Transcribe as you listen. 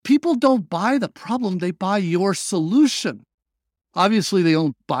people don't buy the problem, they buy your solution. Obviously, they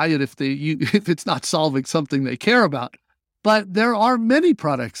don't buy it if it's not solving something they care about. But there are many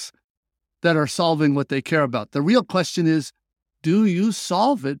products that are solving what they care about. The real question is, do you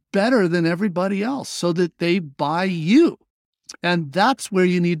solve it better than everybody else so that they buy you? And that's where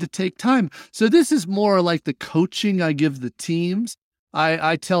you need to take time. So this is more like the coaching I give the teams.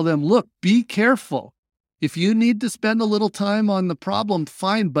 I tell them, look, be careful. If you need to spend a little time on the problem,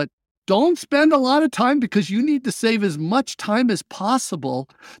 fine, but don't spend a lot of time because you need to save as much time as possible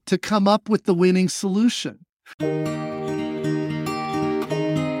to come up with the winning solution.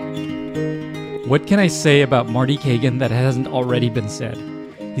 What can I say about Marty Cagan that hasn't already been said?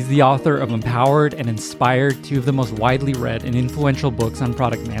 He's the author of Empowered and Inspired, two of the most widely read and influential books on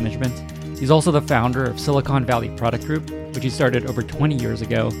product management. He's also the founder of Silicon Valley Product Group, which he started over 20 years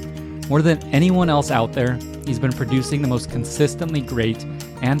ago. More than anyone else out there, he's been producing the most consistently great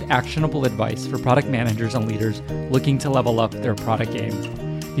and actionable advice for product managers and leaders looking to level up their product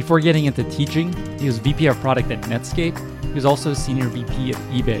game. Before getting into teaching, he was VP of Product at Netscape. He was also Senior VP at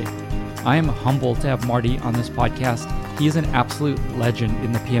eBay. I am humbled to have Marty on this podcast. He is an absolute legend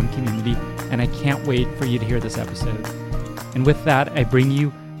in the PM community, and I can't wait for you to hear this episode. And with that, I bring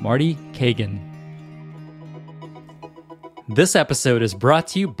you Marty Cagan. This episode is brought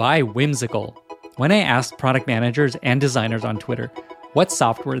to you by Whimsical. When I asked product managers and designers on Twitter what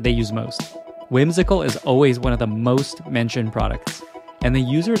software they use most, Whimsical is always one of the most mentioned products, and the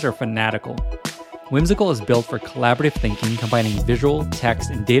users are fanatical. Whimsical is built for collaborative thinking, combining visual, text,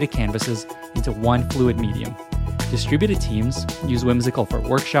 and data canvases into one fluid medium. Distributed teams use Whimsical for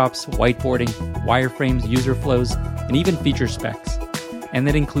workshops, whiteboarding, wireframes, user flows, and even feature specs. And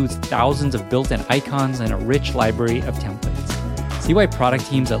that includes thousands of built-in icons and a rich library of templates. See why product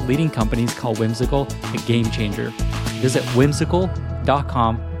teams at leading companies call Whimsical a game changer. Visit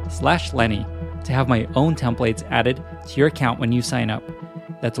whimsical.com/Lenny to have my own templates added to your account when you sign up.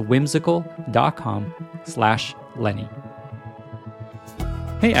 That's whimsical.com/Lenny.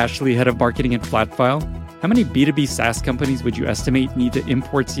 Hey, Ashley, head of marketing at Flatfile. How many B2B SaaS companies would you estimate need to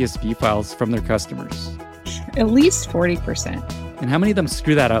import CSV files from their customers? At least 40%. And how many of them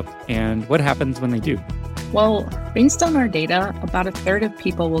screw that up? And what happens when they do? Well, based on our data, about a third of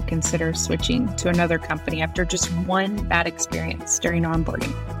people will consider switching to another company after just one bad experience during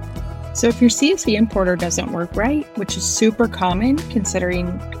onboarding. So if your CSV importer doesn't work right, which is super common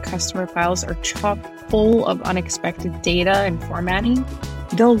considering customer files are chock full of unexpected data and formatting,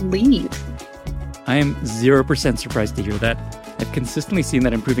 they'll leave. I am 0% surprised to hear that. I've consistently seen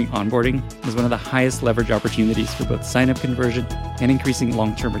that improving onboarding is one of the highest leverage opportunities for both sign-up conversion and increasing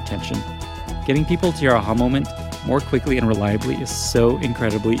long-term retention. Getting people to your aha moment more quickly and reliably is so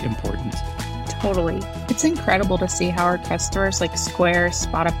incredibly important. Totally. It's incredible to see how our customers like Square,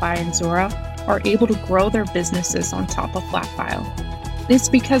 Spotify, and Zora are able to grow their businesses on top of Flatfile. It's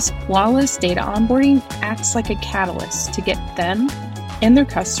because flawless data onboarding acts like a catalyst to get them and their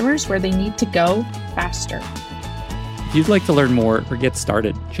customers where they need to go faster. If you'd like to learn more or get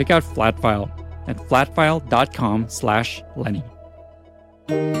started, check out Flatfile at flatfile.com/Lenny.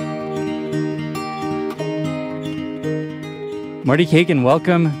 Marty Cagan,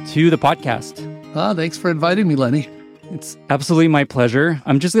 welcome to the podcast. Thanks for inviting me, Lenny. It's absolutely my pleasure.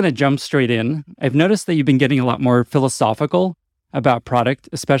 I'm just going to jump straight in. I've noticed that you've been getting a lot more philosophical about product,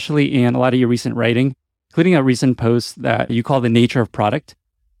 especially in a lot of your recent writing, including a recent post that you call The Nature of Product,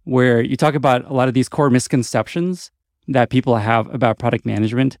 where you talk about a lot of these core misconceptions that people have about product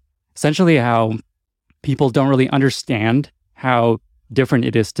management, essentially how people don't really understand how different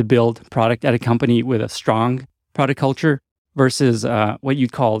it is to build product at a company with a strong product culture versus what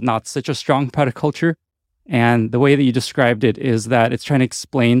you'd call not such a strong product culture. And the way that you described it is that it's trying to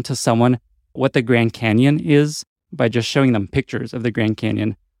explain to someone what the Grand Canyon is by just showing them pictures of the Grand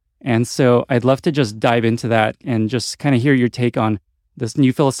Canyon. And so I'd love to just dive into that and just kind of hear your take on this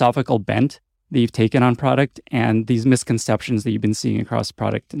new philosophical bent that you've taken on product and these misconceptions that you've been seeing across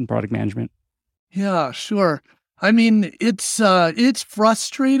product and product management. Yeah, sure. I mean, it's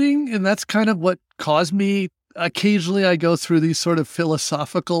frustrating, and that's kind of what caused me. Occasionally, I go through these sort of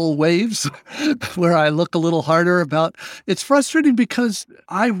philosophical waves where I look a little harder about. It's frustrating because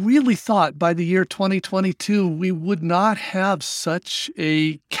I really thought by the year 2022, we would not have such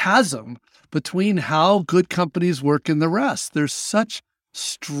a chasm between how good companies work and the rest. There's such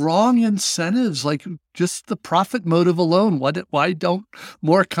strong incentives, like just the profit motive alone. Why don't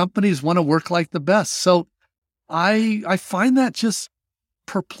more companies want to work like the best? So I find that just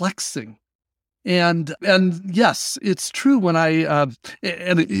perplexing. And yes, it's true. When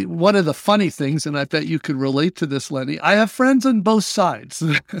one of the funny things, and I bet you could relate to this, Lenny, I have friends on both sides.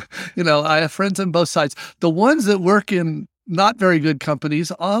 I have friends on both sides. The ones that work in not very good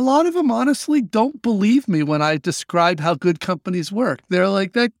companies, a lot of them honestly don't believe me when I describe how good companies work. They're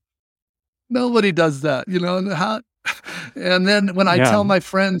like, nobody does that, and how. And then when I tell my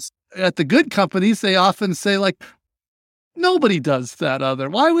friends at the good companies, they often say like, nobody does that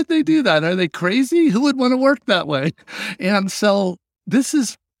why would they do that? Are they crazy? Who would want to work that way? And so this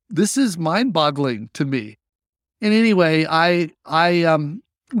is mind-boggling to me. And anyway, I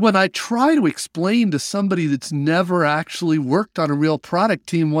when I try to explain to somebody that's never actually worked on a real product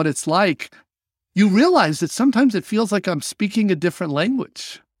team what it's like, you realize that sometimes it feels like I'm speaking a different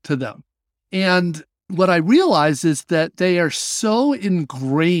language to them. And what I realize is that they are so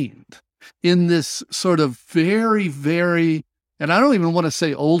ingrained in this sort of very, very, and I don't even want to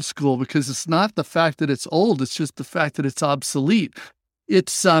say old school, because it's not the fact that it's old, it's just the fact that it's obsolete.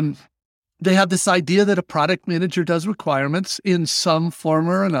 It's, they have this idea that a product manager does requirements in some form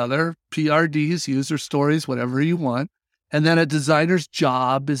or another, PRDs, user stories, whatever you want. And then a designer's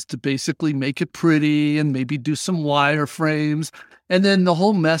job is to basically make it pretty and maybe do some wireframes. And then the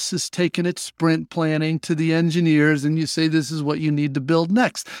whole mess is taken at sprint planning to the engineers, and you say, this is what you need to build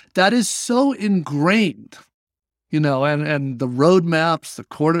next. That is so ingrained, and the roadmaps, the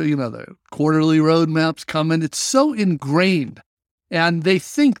quarterly roadmaps come in. It's so ingrained. And they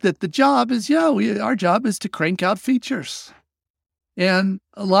think that the job is, our job is to crank out features. And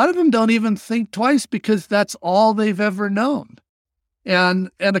a lot of them don't even think twice because that's all they've ever known. And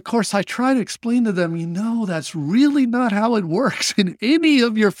of course, I try to explain to them, that's really not how it works in any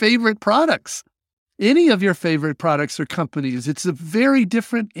of your favorite products. Any of your favorite products or companies. It's a very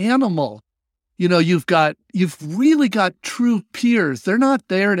different animal. You've really got true peers. They're not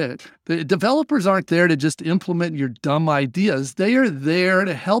there the developers aren't there to just implement your dumb ideas. They are there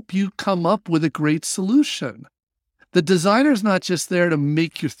to help you come up with a great solution. The designer's not just there to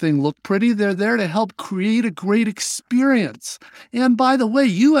make your thing look pretty. They're there to help create a great experience. And by the way,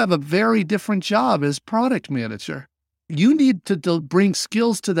 you have a very different job as product manager. You need to bring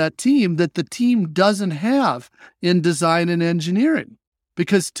skills to that team that the team doesn't have in design and engineering,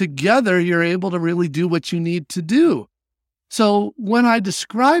 because together you're able to really do what you need to do. So when I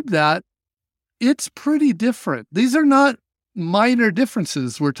describe that, it's pretty different. These are not minor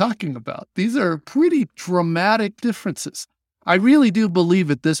differences we're talking about. These are pretty dramatic differences. I really do believe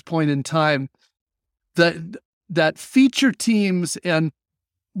at this point in time that feature teams and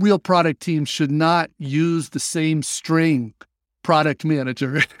real product teams should not use the same string product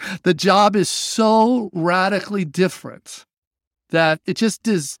manager. The job is so radically different that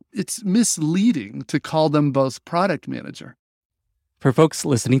it's misleading to call them both product manager. For folks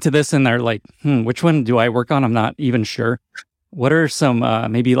listening to this and they're like, which one do I work on? I'm not even sure. What are some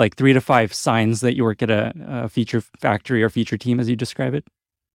maybe like 3 to 5 signs that you work at a feature factory or feature team, as you describe it?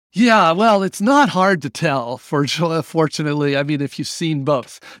 Yeah, well, it's not hard to tell, fortunately. I mean, if you've seen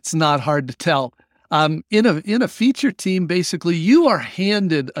both, it's not hard to tell. In a feature team, basically, you are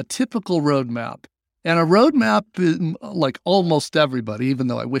handed a typical roadmap. And a roadmap, like almost everybody, even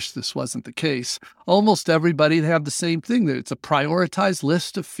though I wish this wasn't the case, almost everybody have the same thing. That it's a prioritized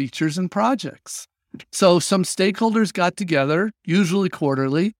list of features and projects. So some stakeholders got together, usually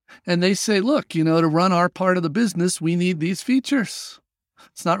quarterly, and they say, look, to run our part of the business, we need these features.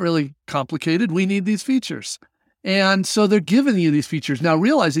 It's not really complicated. We need these features. And so they're giving you these features. Now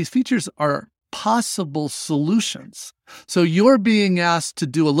realize these features are possible solutions. So you're being asked to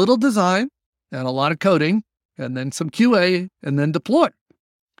do a little design and a lot of coding, and then some QA, and then deploy.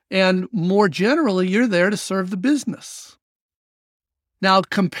 And more generally, you're there to serve the business. Now,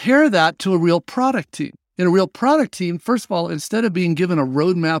 compare that to a real product team. In a real product team, first of all, instead of being given a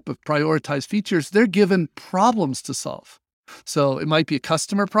roadmap of prioritized features, they're given problems to solve. So it might be a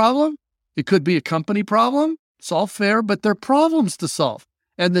customer problem. It could be a company problem. It's all fair, but they're problems to solve.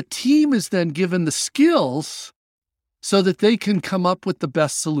 And the team is then given the skills so that they can come up with the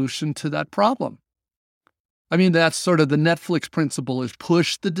best solution to that problem. I mean, that's sort of the Netflix principle, is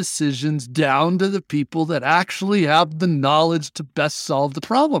push the decisions down to the people that actually have the knowledge to best solve the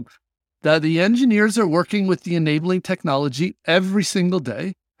problem. That the engineers are working with the enabling technology every single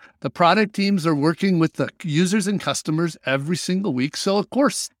day. The product teams are working with the users and customers every single week. So of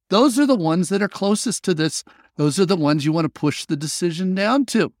course, those are the ones that are closest to this. Those are the ones you want to push the decision down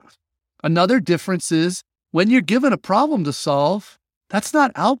to. Another difference is, when you're given a problem to solve, that's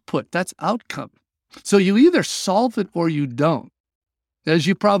not output, that's outcome. So you either solve it or you don't. As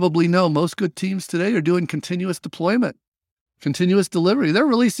you probably know, most good teams today are doing continuous deployment, continuous delivery. They're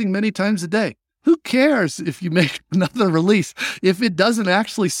releasing many times a day. Who cares if you make another release? If it doesn't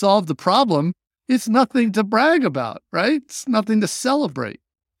actually solve the problem, it's nothing to brag about, right? It's nothing to celebrate.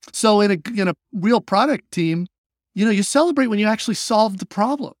 So in a real product team, you celebrate when you actually solve the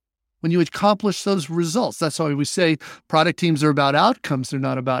problem, when you accomplish those results. That's why we say product teams are about outcomes. They're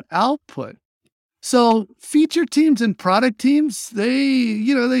not about output. So feature teams and product teams,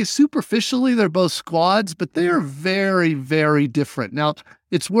 they superficially, they're both squads, but they are very, very different. Now,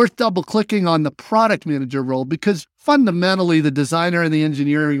 it's worth double clicking on the product manager role because fundamentally the designer and the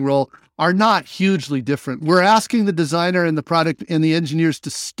engineering role are not hugely different. We're asking the designer and the product and the engineers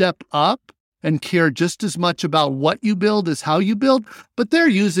to step up and care just as much about what you build as how you build, but they're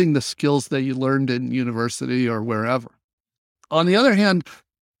using the skills that you learned in university or wherever. On the other hand,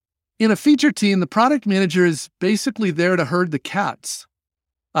 in a feature team, the product manager is basically there to herd the cats,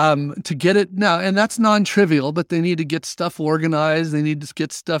 to get it now. And that's non-trivial, but they need to get stuff organized. They need to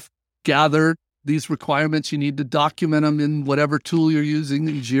get stuff gathered. These requirements, you need to document them in whatever tool you're using,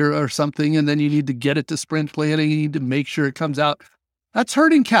 Jira or something. And then you need to get it to sprint planning. You need to make sure it comes out. That's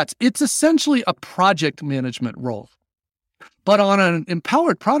herding cats. It's essentially a project management role. But on an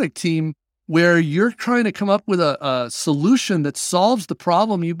empowered product team, where you're trying to come up with a solution that solves the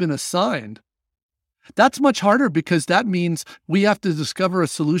problem you've been assigned, that's much harder because that means we have to discover a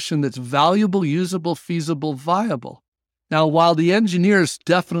solution that's valuable, usable, feasible, viable. Now, while the engineers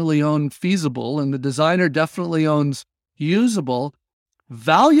definitely own feasible and the designer definitely owns usable,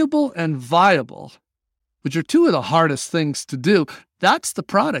 valuable and viable, which are two of the hardest things to do, that's the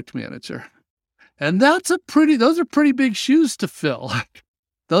product manager. And those are pretty big shoes to fill.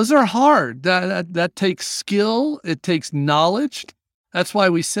 Those are hard. That takes skill. It takes knowledge. That's why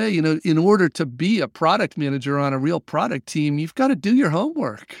we say, in order to be a product manager on a real product team, you've got to do your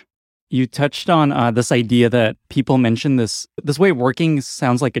homework. You touched on this idea that people mention this way of working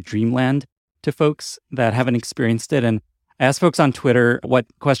sounds like a dreamland to folks that haven't experienced it. And I asked folks on Twitter what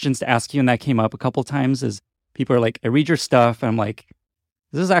questions to ask you, and that came up a couple times. Is people are like, I read your stuff, and I'm like,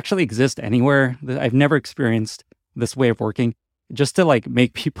 does this actually exist anywhere? I've never experienced this way of working. Just to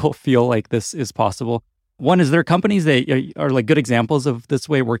make people feel like this is possible. One, is there companies that are like good examples of this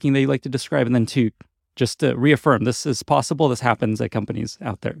way of working that you like to describe? And then two, just to reaffirm this is possible. This happens at companies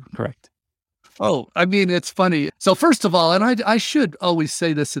out there, correct? Oh, I mean, it's funny. So first of all, and I should always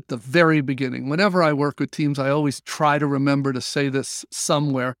say this at the very beginning. Whenever I work with teams, I always try to remember to say this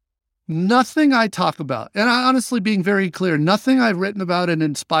somewhere. Nothing I talk about, and I honestly being very clear, nothing I've written about and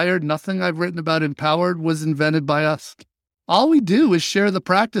inspired, nothing I've written about empowered was invented by us. All we do is share the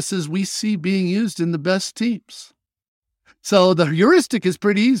practices we see being used in the best teams. So the heuristic is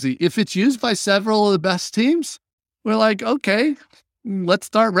pretty easy. If it's used by several of the best teams, we're like, okay, let's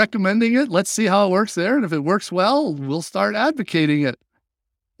start recommending it. Let's see how it works there. And if it works well, we'll start advocating it.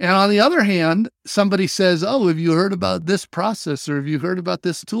 And on the other hand, somebody says, oh, have you heard about this process or have you heard about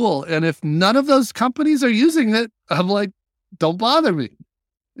this tool? And if none of those companies are using it, I'm like, don't bother me.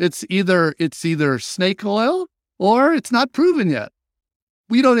 It's either snake oil or it's not proven yet.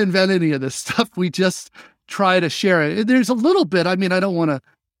 We don't invent any of this stuff. We just try to share it. There's a little bit, I don't want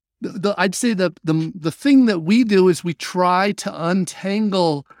to, I'd say the thing that we do is we try to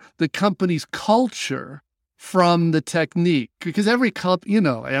untangle the company's culture from the technique, because every company,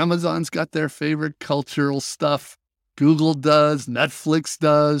 Amazon's got their favorite cultural stuff. Google does, Netflix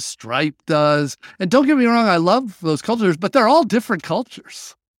does, Stripe does. And don't get me wrong, I love those cultures, but they're all different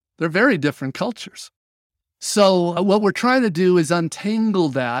cultures. They're very different cultures. So what we're trying to do is untangle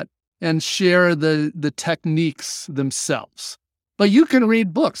that and share the techniques themselves. But you can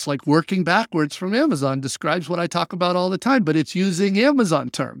read books like Working Backwards from Amazon describes what I talk about all the time, but it's using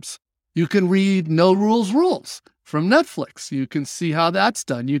Amazon terms. You can read No Rules Rules from Netflix. You can see how that's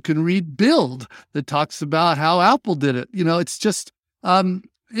done. You can read Build that talks about how Apple did it. It's just,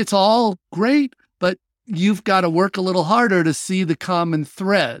 it's all great, but you've got to work a little harder to see the common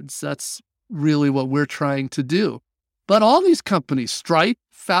threads. That's really what we're trying to do. But all these companies, Stripe,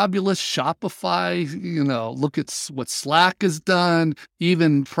 fabulous, Shopify, look at what Slack has done,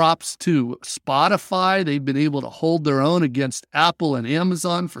 even props to Spotify. They've been able to hold their own against Apple and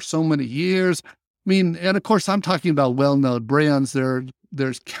Amazon for so many years. And of course, I'm talking about well-known brands.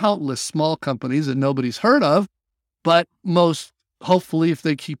 There's countless small companies that nobody's heard of, but most, hopefully, if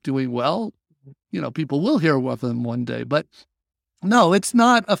they keep doing well, people will hear of them one day. But no, it's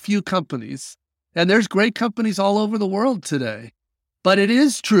not a few companies. And there's great companies all over the world today. But it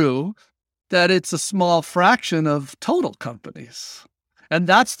is true that it's a small fraction of total companies. And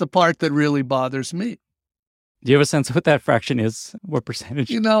that's the part that really bothers me. Do you have a sense of what that fraction is? What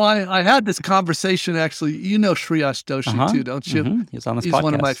percentage? I had this conversation actually. Shreyash Doshi too, don't you? Mm-hmm. He's on this podcast. He's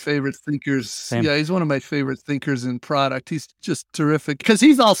one of my favorite thinkers. Same. Yeah, he's one of my favorite thinkers in product. He's just terrific because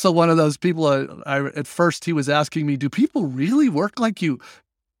he's also one of those people. At first, he was asking me, "Do people really work like you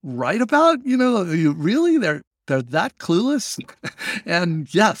write about? You really they're that clueless?"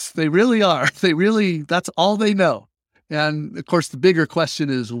 And yes, they really are. That's all they know. And of course, the bigger question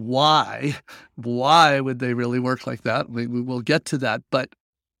is why? Why would they really work like that? We will get to that. But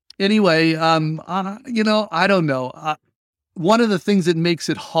anyway, I don't know. One of the things that makes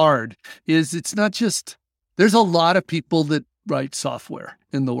it hard is it's not just, there's a lot of people that write software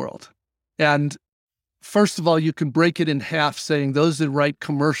in the world. And first of all, you can break it in half saying those that write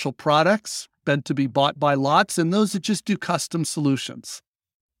commercial products meant to be bought by lots and those that just do custom solutions.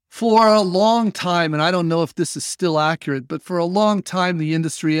 For a long time, and I don't know if this is still accurate, but for a long time, the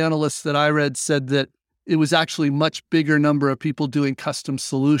industry analysts that I read said that it was actually a much bigger number of people doing custom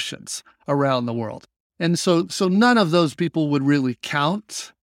solutions around the world. And so none of those people would really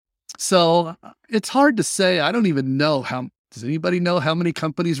count. So it's hard to say. I don't even know does anybody know how many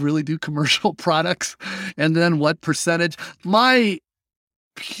companies really do commercial products? And then what percentage? My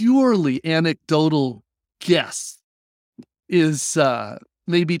purely anecdotal guess is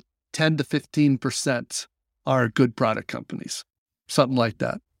maybe 10 to 15% are good product companies, something like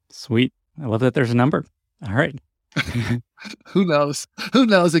that. Sweet. I love that there's a number. All right. Who knows? Who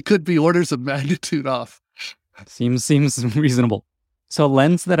knows? It could be orders of magnitude off. Seems reasonable. So a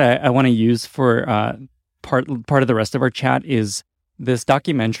lens that I want to use for part of the rest of our chat is this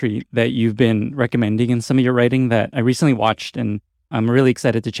documentary that you've been recommending in some of your writing that I recently watched, and I'm really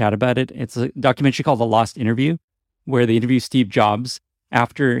excited to chat about it. It's a documentary called The Lost Interview, where they interview Steve Jobs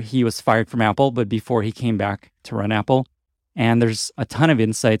after he was fired from Apple, but before he came back to run Apple. And there's a ton of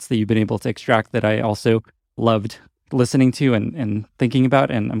insights that you've been able to extract that I also loved listening to and thinking about,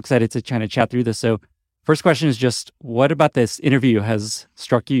 and I'm excited to kind of chat through this. So first question is just, what about this interview has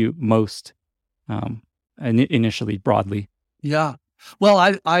struck you most initially, broadly? Yeah. Well,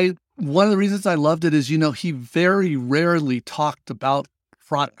 I one of the reasons I loved it is, he very rarely talked about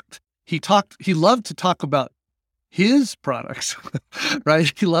product. He loved to talk about his products,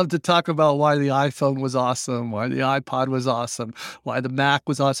 right? He loved to talk about why the iPhone was awesome, why the iPod was awesome, why the Mac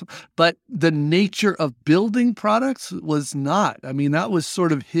was awesome. But the nature of building products was not. I mean, that was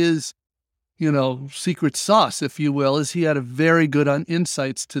sort of his, secret sauce, if you will, is he had a very good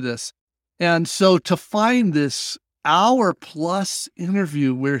insights to this. And so to find this hour-plus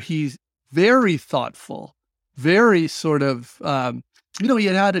interview where he's very thoughtful, very sort of, he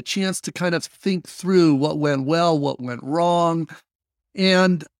had a chance to kind of think through what went well, what went wrong.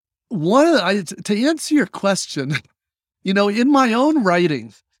 And to answer your question, in my own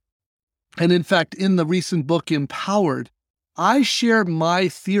writing, and in fact, in the recent book, Empowered, I share my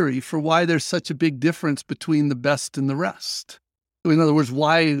theory for why there's such a big difference between the best and the rest. In other words,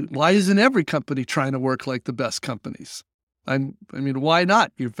 why isn't every company trying to work like the best companies? Why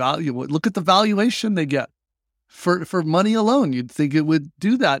not? Look at the valuation they get. For money alone, you'd think it would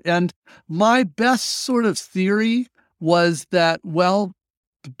do that. And my best sort of theory was that, well,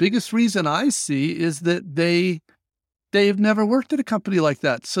 the biggest reason I see is that they've never worked at a company like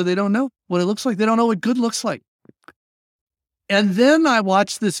that. So they don't know what it looks like. They don't know what good looks like. And then I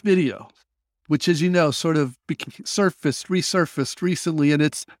watched this video, which, as you know, sort of resurfaced recently.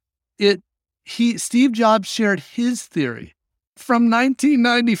 And Steve Jobs shared his theory from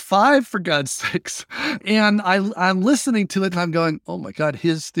 1995, for God's sakes. And I'm listening to it and I'm going, oh my God,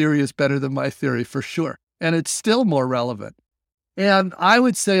 his theory is better than my theory for sure. And it's still more relevant. And I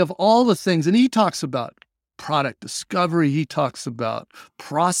would say of all the things, and he talks about product discovery, he talks about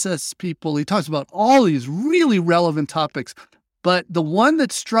process people, he talks about all these really relevant topics. But the one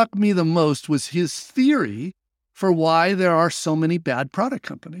that struck me the most was his theory for why there are so many bad product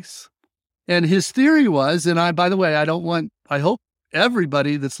companies. And his theory was, and by the way, I hope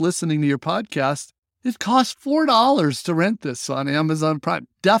everybody that's listening to your podcast, it costs $4 to rent this on Amazon Prime.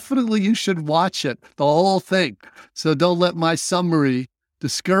 Definitely you should watch it, the whole thing. So don't let my summary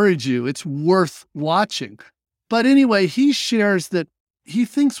discourage you. It's worth watching. But anyway, he shares that he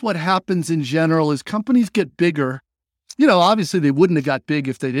thinks what happens in general is companies get bigger. Obviously they wouldn't have got big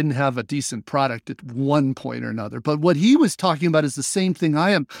if they didn't have a decent product at one point or another. But what he was talking about is the same thing I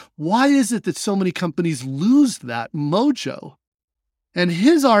am. Why is it that so many companies lose that mojo? And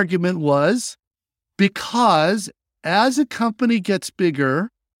his argument was because as a company gets bigger,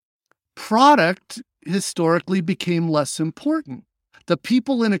 product historically became less important. The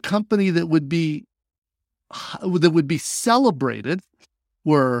people in a company that would be celebrated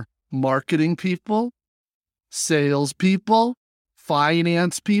were marketing people, salespeople,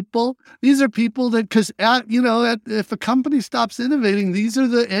 finance people. These are people that, because if a company stops innovating, these are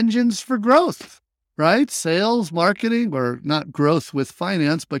the engines for growth, right? Sales, marketing, or not growth with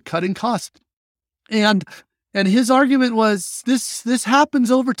finance, but cutting costs. And his argument was this happens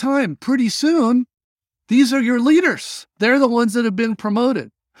over time. Pretty soon, these are your leaders. They're the ones that have been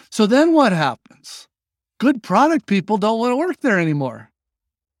promoted. So then what happens? Good product people don't want to work there anymore.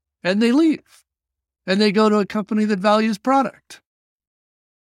 And they leave. And they go to a company that values product.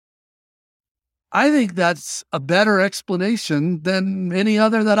 I think that's a better explanation than any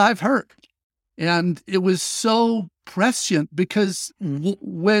other that I've heard. And it was so prescient because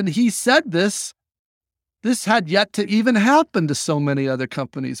when he said this had yet to even happen to so many other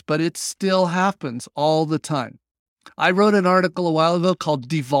companies, but it still happens all the time. I wrote an article a while ago called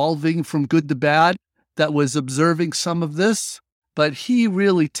Devolving from Good to Bad that was observing some of this, but he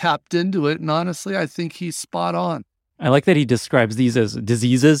really tapped into it. And honestly, I think he's spot on. I like that he describes these as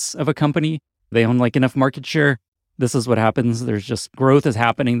diseases of a company. They own like enough market share. This is what happens. There's just growth is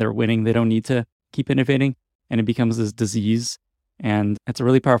happening. They're winning. They don't need to keep innovating. And it becomes this disease. And it's a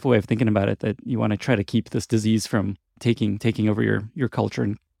really powerful way of thinking about it, that you want to try to keep this disease from taking over your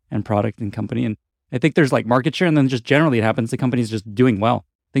culture and product and company. And I think there's like market share, and then just generally it happens. The company's just doing well.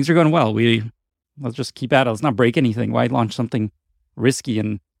 Things are going well. Let's just keep at it. Let's not break anything. Why launch something risky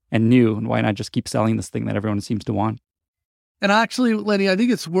and new? And why not just keep selling this thing that everyone seems to want? And actually, Lenny, I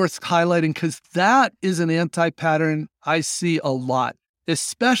think it's worth highlighting because that is an anti-pattern I see a lot,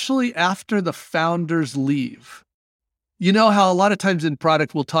 especially after the founders leave. You know how a lot of times in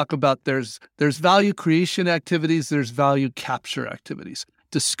product we'll talk about there's value creation activities, there's value capture activities.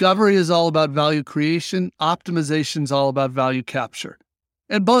 Discovery is all about value creation. Optimization is all about value capture.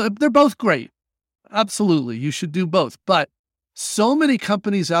 And they're both great. Absolutely, you should do both. But so many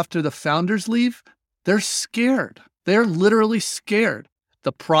companies after the founders leave, they're scared. They're literally scared.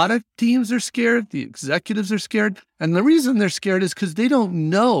 The product teams are scared. The executives are scared. And the reason they're scared is because they don't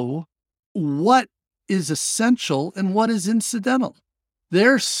know what is essential and what is incidental.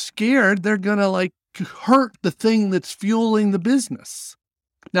 They're scared they're going to hurt the thing that's fueling the business.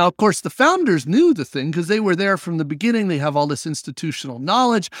 Now, of course, the founders knew the thing because they were there from the beginning. They have all this institutional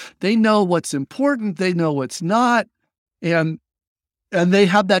knowledge. They know what's important. They know what's not. And they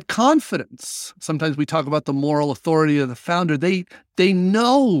have that confidence. Sometimes we talk about the moral authority of the founder. They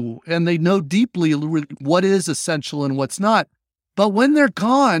know, and they know deeply what is essential and what's not. But when they're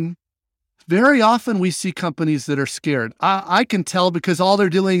gone, very often we see companies that are scared. I can tell because all they're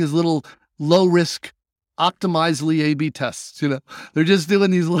doing is little low-risk, optimizedly A/B tests. They're just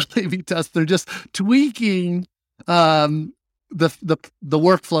doing these little A/B tests. They're just tweaking the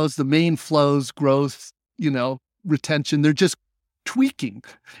workflows, the main flows, growth, retention. They're just tweaking.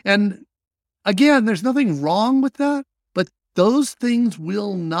 And again, there's nothing wrong with that, but those things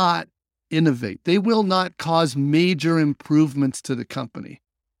will not innovate. They will not cause major improvements to the company.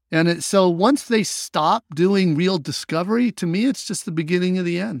 And so once they stop doing real discovery, to me, it's just the beginning of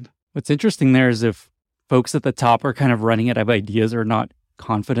the end. What's interesting there is if folks at the top are kind of running out of ideas or not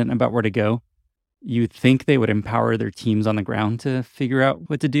confident about where to go, you'd think they would empower their teams on the ground to figure out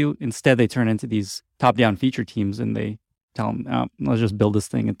what to do. Instead, they turn into these top-down feature teams and they tell them, oh, let's just build this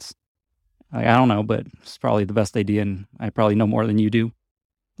thing. I don't know, but it's probably the best idea and I probably know more than you do.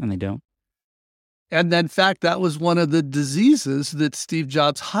 And they don't. And in fact, that was one of the diseases that Steve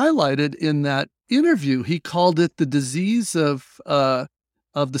Jobs highlighted in that interview. He called it the disease of the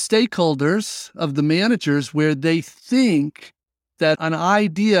stakeholders, of the managers, where they think that an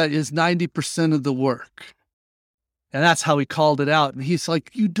idea is 90% of the work. And that's how he called it out. And he's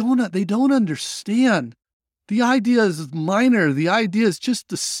like, they don't understand. The idea is minor. The idea is just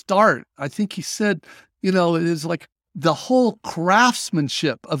the start. I think he said, it is like the whole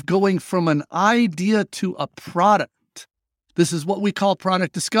craftsmanship of going from an idea to a product. This is what we call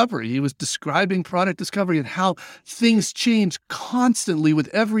product discovery. He was describing product discovery and how things change constantly with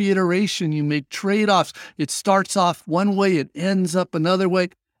every iteration. You make trade-offs. It starts off one way, it ends up another way.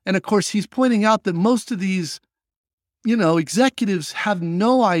 And of course, he's pointing out that most of these executives have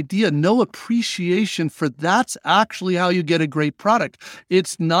no idea, no appreciation for that's actually how you get a great product.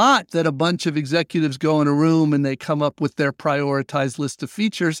 It's not that a bunch of executives go in a room and they come up with their prioritized list of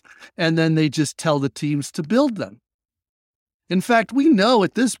features and then they just tell the teams to build them. In fact, we know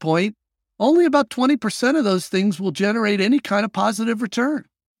at this point, only about 20% of those things will generate any kind of positive return.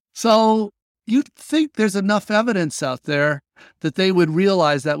 So you'd think there's enough evidence out there that they would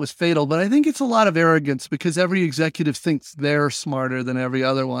realize that was fatal. But I think it's a lot of arrogance because every executive thinks they're smarter than every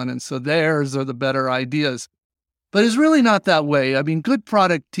other one. And so theirs are the better ideas. But it's really not that way. I mean, good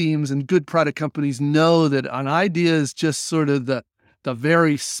product teams and good product companies know that an idea is just sort of the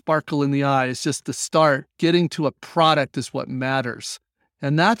very sparkle in the eye. It's just the start. Getting to a product is what matters.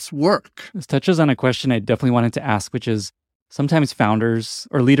 And that's work. This touches on a question I definitely wanted to ask, which is sometimes founders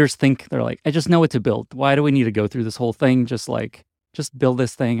or leaders think they're like, I just know what to build. Why do we need to go through this whole thing? Just build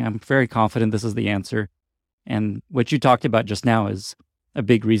this thing. I'm very confident this is the answer. And what you talked about just now is a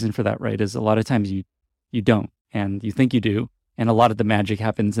big reason for that, right? Is a lot of times you don't. And you think you do. And a lot of the magic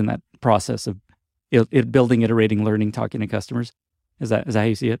happens in that process of it building, iterating, learning, talking to customers. Is that how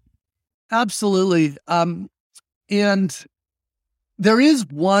you see it? Absolutely. And there is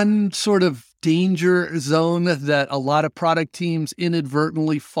one sort of danger zone that a lot of product teams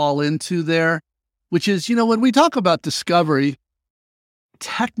inadvertently fall into there, which is, when we talk about discovery,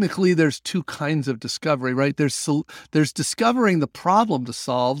 technically there's two kinds of discovery, right? There's discovering the problem to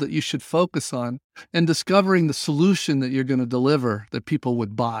solve that you should focus on, and discovering the solution that you're going to deliver that people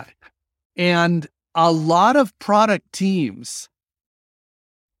would buy. And a lot of product teams,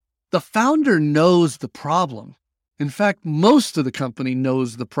 the founder knows the problem. In fact, most of the company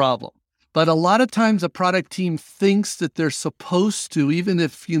knows the problem. But a lot of times a product team thinks that they're supposed to, even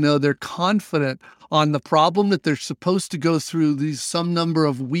if, they're confident on the problem, that they're supposed to go through some number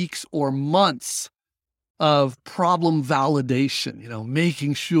of weeks or months of problem validation,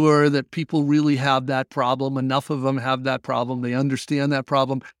 making sure that people really have that problem, enough of them have that problem, they understand that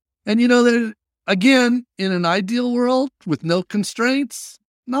problem. And, again, in an ideal world with no constraints,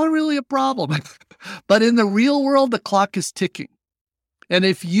 not really a problem. But in the real world, the clock is ticking. And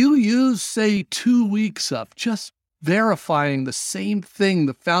if you use, say, 2 weeks of just verifying the same thing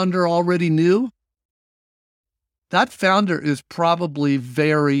the founder already knew, that founder is probably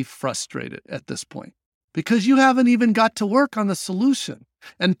very frustrated at this point because you haven't even got to work on the solution.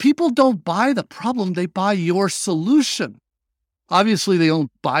 And people don't buy the problem, they buy your solution. Obviously, they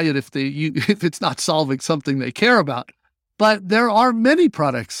don't buy it if it's not solving something they care about. But there are many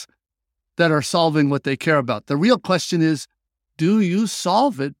products that are solving what they care about. The real question is, do you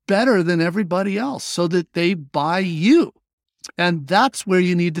solve it better than everybody else so that they buy you? And that's where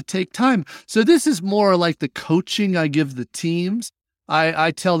you need to take time. So this is more like the coaching I give the teams.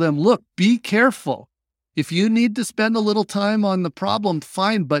 I tell them, look, be careful. If you need to spend a little time on the problem,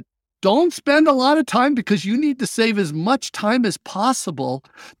 fine, but don't spend a lot of time because you need to save as much time as possible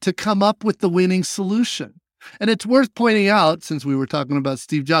to come up with the winning solution. And it's worth pointing out, since we were talking about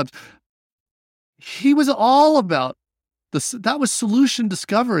Steve Jobs, he was all about that was solution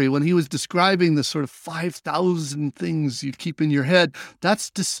discovery when he was describing the sort of 5,000 things you keep in your head.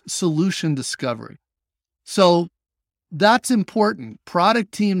 That's solution discovery. So that's important.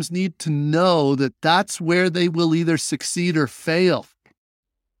 Product teams need to know that that's where they will either succeed or fail.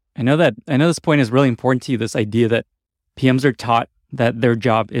 I know this point is really important to you, this idea that PMs are taught that their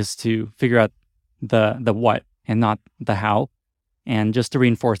job is to figure out the what and not the how. And just to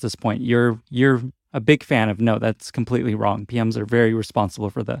reinforce this point, you're a big fan of, no, that's completely wrong. PMs are very responsible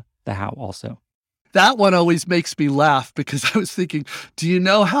for the how also. That one always makes me laugh because I was thinking, do you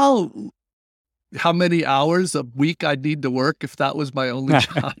know how many hours a week I'd need to work if that was my only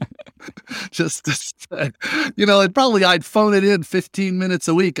job? Just to say, I'd phone it in 15 minutes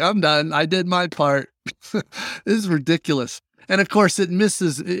a week. I'm done. I did my part. This is ridiculous. And of course it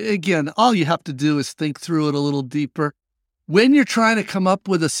misses, again, all you have to do is think through it a little deeper. When you're trying to come up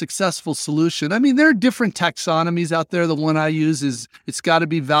with a successful solution, I mean, there are different taxonomies out there. The one I use is it's got to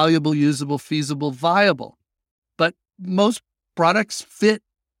be valuable, usable, feasible, viable. But most products fit.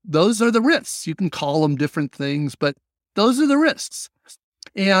 Those are the risks. You can call them different things, but those are the risks.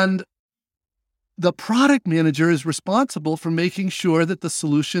 And the product manager is responsible for making sure that the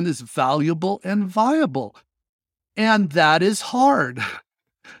solution is valuable and viable. And that is hard.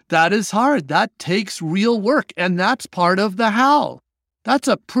 That is hard. That takes real work. And that's part of the how. That's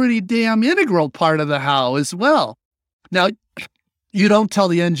a pretty damn integral part of the how as well. Now, you don't tell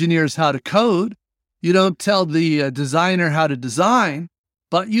the engineers how to code. You don't tell the designer how to design,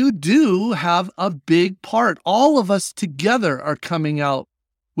 but you do have a big part. All of us together are coming out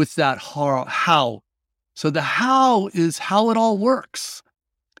with that how. So the how is how it all works.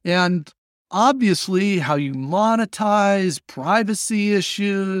 And obviously, how you monetize, privacy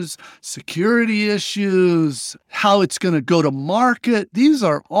issues, security issues, how it's going to go to market. These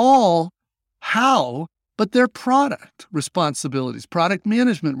are all how, but they're product responsibilities, product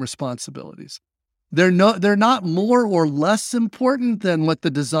management responsibilities. They're not more or less important than what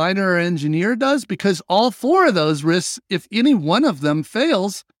the designer or engineer does, because all four of those risks, if any one of them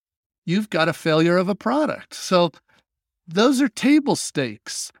fails, you've got a failure of a product. So those are table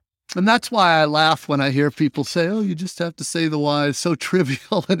stakes. And that's why I laugh when I hear people say, "Oh, you just have to say the why." It's so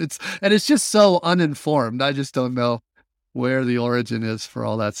trivial, and it's just so uninformed. I just don't know where the origin is for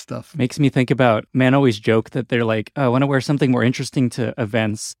all that stuff. Makes me think about, men always joke that they're like, oh, I want to wear something more interesting to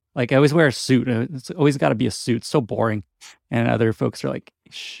events. Like, I always wear a suit. It's always got to be a suit. It's so boring. And other folks are like,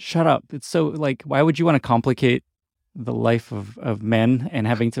 shut up. It's so, like, why would you want to complicate the life of men and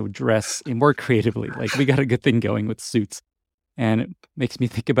having to dress more creatively? Like, we got a good thing going with suits. And it makes me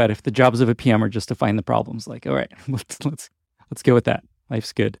think about if the jobs of a PM are just to find the problems. Like, all right, let's go with that.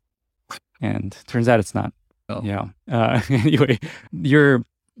 Life's good. And turns out it's not. Oh. Yeah. Anyway, your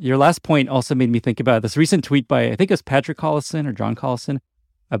last point also made me think about this recent tweet by, I think it was Patrick Collison or John Collison,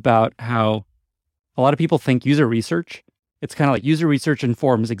 about how a lot of people think user research, it's kind of like user research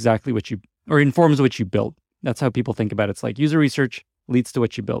informs what you build. That's how people think about it. It's like user research leads to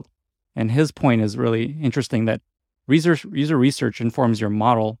what you build. And his point is really interesting, that user research informs your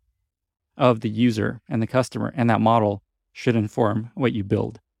model of the user and the customer, and that model should inform what you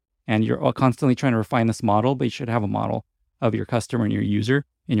build. And you're all constantly trying to refine this model, but you should have a model of your customer and your user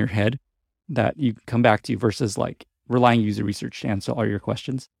in your head that you come back to, versus like relying user research to answer all your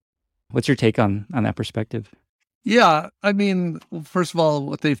questions. What's your take on that perspective? Yeah, I mean, first of all,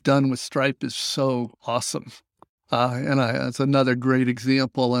 what they've done with Stripe is so awesome. It's another great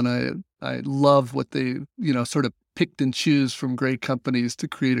example. And I love what they, sort of picked and choose from great companies to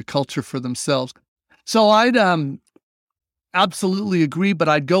create a culture for themselves. So I'd absolutely agree, but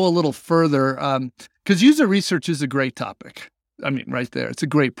I'd go a little further, because user research is a great topic. I mean, right there, it's a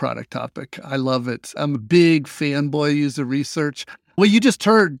great product topic. I love it. I'm a big fanboy of user research. Well, you just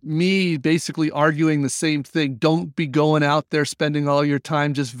heard me basically arguing the same thing. Don't be going out there spending all your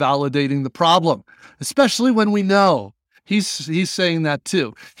time just validating the problem, especially when we know. He's saying that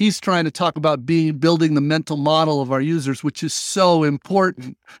too. He's trying to talk about building the mental model of our users, which is so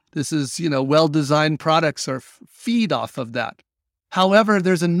important. This is, well-designed products are feed off of that. However,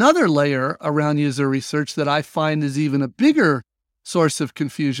 there's another layer around user research that I find is even a bigger source of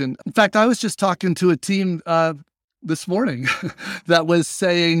confusion. In fact, I was just talking to a team this morning that was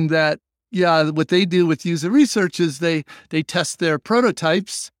saying that, what they do with user research is they test their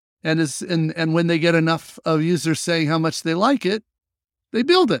prototypes, and when they get enough of users saying how much they like it, they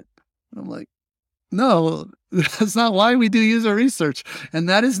build it. I'm like, no, that's not why we do user research. And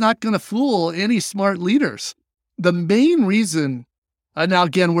that is not going to fool any smart leaders. The main reason, now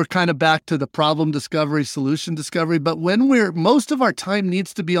again, we're kind of back to the problem discovery, solution discovery, but most of our time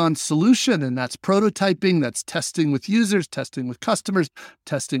needs to be on solution, and that's prototyping, that's testing with users, testing with customers,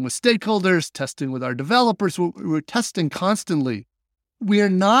 testing with stakeholders, testing with our developers. We're testing constantly. We're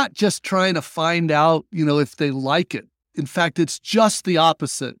not just trying to find out, if they like it. In fact, it's just the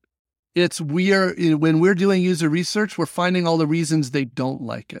opposite. When we're doing user research, we're finding all the reasons they don't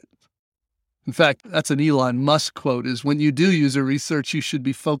like it. In fact, that's an Elon Musk quote, is when you do user research, you should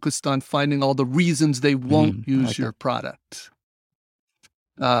be focused on finding all the reasons they won't use your product.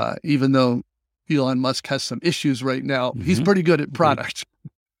 Even though Elon Musk has some issues right now, he's pretty good at product.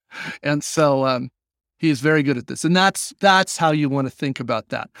 And so he is very good at this. And that's how you want to think about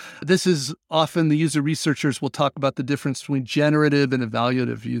that. This is often the user researchers will talk about the difference between generative and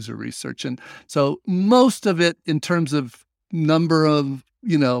evaluative user research. And so most of it, in terms of number of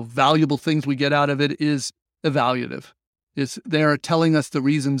valuable things we get out of it, is evaluative. They are telling us the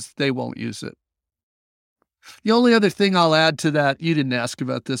reasons they won't use it. The only other thing I'll add to that, you didn't ask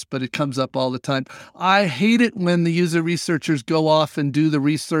about this, but it comes up all the time. I hate it when the user researchers go off and do the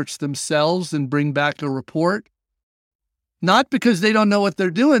research themselves and bring back a report. Not because they don't know what they're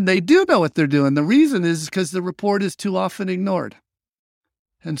doing. They do know what they're doing. The reason is because the report is too often ignored.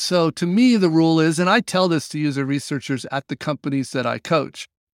 And so to me, the rule is, and I tell this to user researchers at the companies that I coach,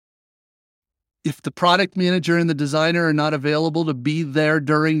 if the product manager and the designer are not available to be there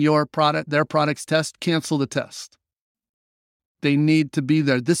during their product's test, cancel the test. They need to be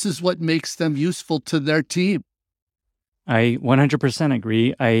there. This is what makes them useful to their team. I 100%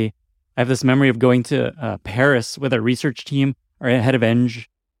 agree. I have this memory of going to Paris with a research team, or a head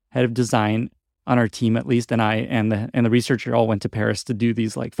of design on our team at least, and I and the researcher all went to Paris to do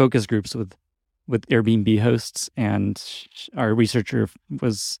these like focus groups with Airbnb hosts, and our researcher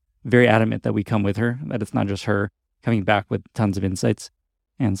was very adamant that we come with her, that it's not just her coming back with tons of insights.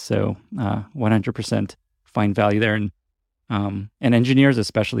 And so 100% find value there. And engineers,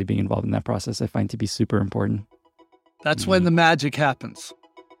 especially being involved in that process, I find to be super important. That's when the magic happens.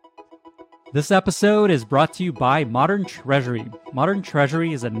 This episode is brought to you by Modern Treasury. Modern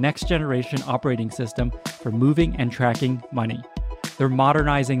Treasury is a next-generation operating system for moving and tracking money. They're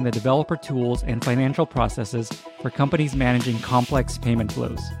modernizing the developer tools and financial processes for companies managing complex payment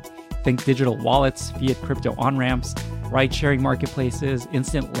flows. Think digital wallets, fiat crypto on-ramps, ride-sharing marketplaces,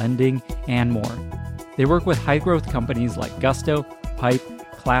 instant lending, and more. They work with high-growth companies like Gusto, Pipe,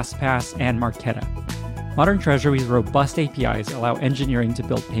 ClassPass, and Marqeta. Modern Treasury's robust APIs allow engineering to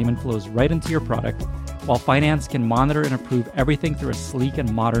build payment flows right into your product, while finance can monitor and approve everything through a sleek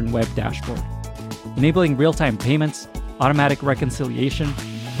and modern web dashboard. Enabling real-time payments, automatic reconciliation,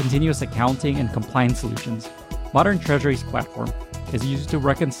 continuous accounting, and compliance solutions, Modern Treasury's platform is used to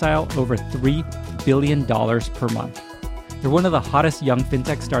reconcile over $3 billion per month. They're one of the hottest young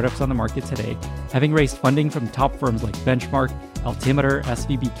fintech startups on the market today, having raised funding from top firms like Benchmark, Altimeter,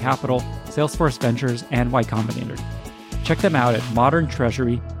 SVB Capital, Salesforce Ventures, and Y Combinator. Check them out at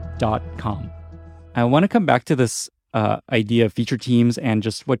moderntreasury.com. I want to come back to this idea of feature teams and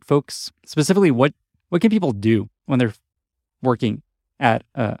just what folks, specifically what can people do when they're working at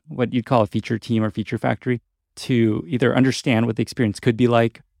what you'd call a feature team or feature factory to either understand what the experience could be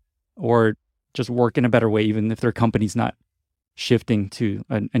like or just work in a better way, even if their company's not shifting to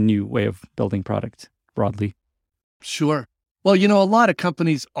a new way of building product broadly? Sure. Well, a lot of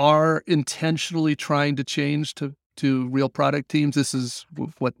companies are intentionally trying to change to real product teams. This is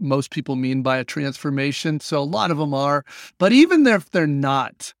what most people mean by a transformation. So a lot of them are, but even if they're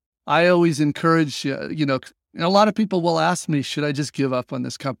not, I always encourage, a lot of people will ask me, should I just give up on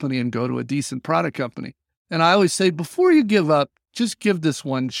this company and go to a decent product company? And I always say, before you give up, just give this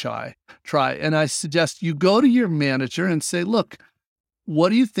one try. And I suggest you go to your manager and say, look, what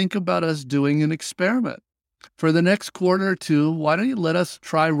do you think about us doing an experiment? For the next quarter or two, why don't you let us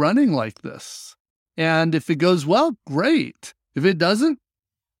try running like this? And if it goes well, great. If it doesn't,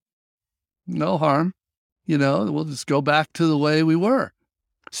 no harm. We'll just go back to the way we were.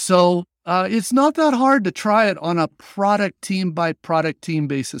 So it's not that hard to try it on a product team by product team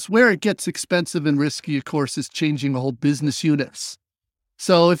basis. Where it gets expensive and risky, of course, is changing the whole business units.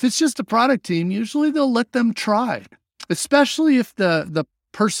 So if it's just a product team, usually they'll let them try, especially if the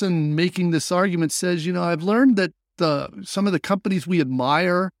person making this argument says, I've learned that some of the companies we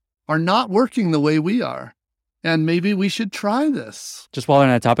admire are not working the way we are, and maybe we should try this. Just while on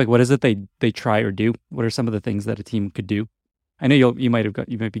that topic, what is it they try or do? What are some of the things that a team could do? I know you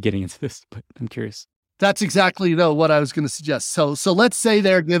might be getting into this, but I'm curious. That's exactly what I was going to suggest. So let's say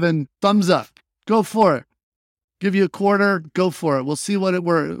they're given thumbs up, go for it. Give you a quarter, go for it. We'll see what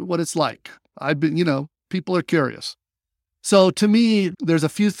it's like. People are curious. So to me, there's a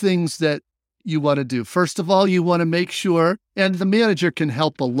few things that you want to do. First of all, you want to make sure, and the manager can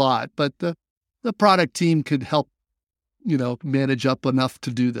help a lot, but the product team could help, manage up enough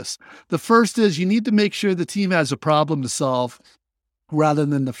to do this. The first is you need to make sure the team has a problem to solve rather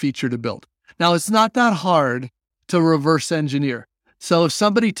than the feature to build. Now, it's not that hard to reverse engineer. So if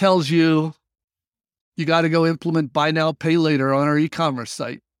somebody tells you got to go implement buy now, pay later on our e-commerce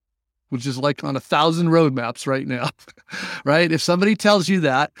site, which is like on 1,000 roadmaps right now, right? If somebody tells you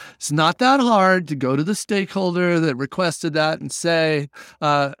that, it's not that hard to go to the stakeholder that requested that and say,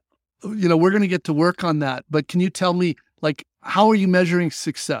 we're going to get to work on that. But can you tell me, how are you measuring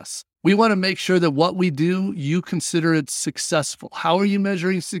success? We want to make sure that what we do, you consider it successful. How are you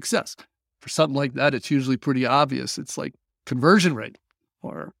measuring success? For something like that, it's usually pretty obvious. It's like conversion rate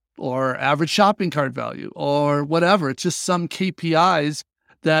or average shopping cart value or whatever. It's just some KPIs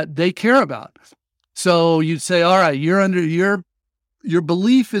that they care about. So you'd say, all right, your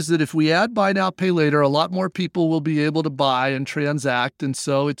belief is that if we add buy now, pay later, a lot more people will be able to buy and transact. And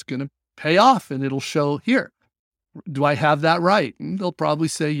so it's going to pay off and it'll show here. Do I have that right? And they'll probably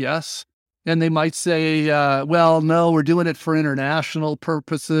say yes. And they might say, well, no, we're doing it for international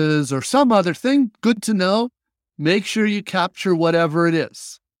purposes or some other thing. Good to know. Make sure you capture whatever it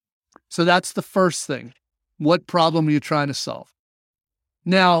is. So that's the first thing. What problem are you trying to solve?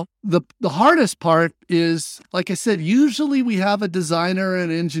 Now, the hardest part is, like I said, usually we have a designer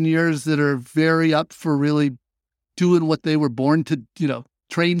and engineers that are very up for really doing what they were born to,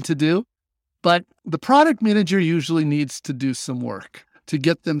 trained to do. But the product manager usually needs to do some work to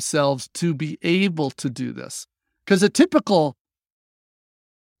get themselves to be able to do this. Because a typical,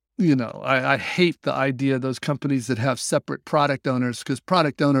 I hate the idea of those companies that have separate product owners, because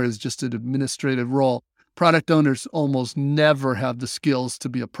product owner is just an administrative role. Product owners almost never have the skills to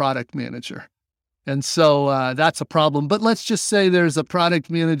be a product manager. And so that's a problem. But let's just say there's a product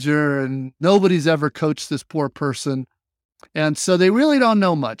manager and nobody's ever coached this poor person. And so they really don't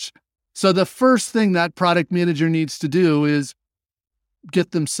know much. So the first thing that product manager needs to do is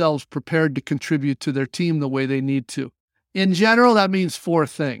get themselves prepared to contribute to their team the way they need to. In general, that means 4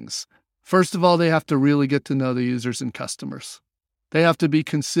 things. First of all, they have to really get to know the users and customers. They have to be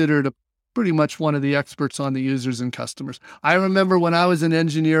considered pretty much one of the experts on the users and customers. I remember when I was an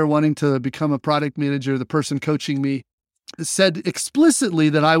engineer wanting to become a product manager, the person coaching me said explicitly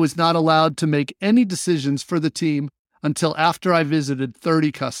that I was not allowed to make any decisions for the team until after I visited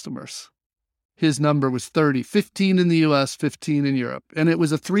 30 customers. His number was 30, 15 in the US, 15 in Europe. And it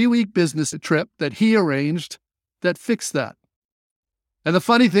was a 3-week business trip that he arranged that fixed that. And the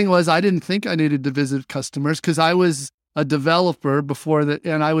funny thing was, I didn't think I needed to visit customers because I was a developer before that,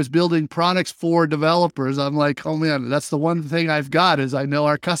 and I was building products for developers. I'm like, oh man, that's the one thing I've got is I know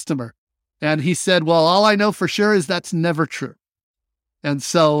our customer. And he said, well, all I know for sure is that's never true. And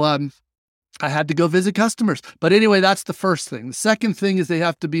so I had to go visit customers. But anyway, that's the first thing. The second thing is they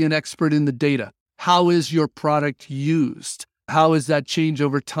have to be an expert in the data. How is your product used? How does that change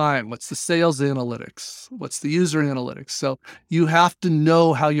over time? What's the sales analytics? What's the user analytics? So you have to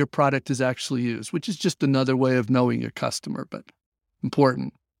know how your product is actually used, which is just another way of knowing your customer, but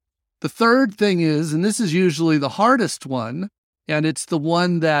important. The third thing is, and this is usually the hardest one, and it's the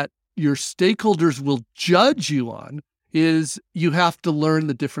one that your stakeholders will judge you on, is you have to learn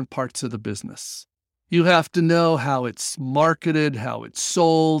the different parts of the business. You have to know how it's marketed, how it's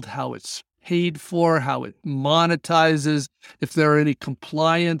sold, how it's paid for, how it monetizes, if there are any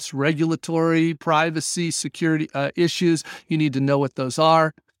compliance, regulatory, privacy, security issues, you need to know what those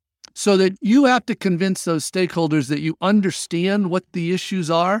are. So that you have to convince those stakeholders that you understand what the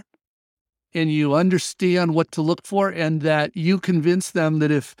issues are and you understand what to look for, and that you convince them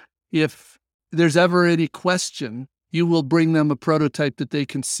that if there's ever any question, you will bring them a prototype that they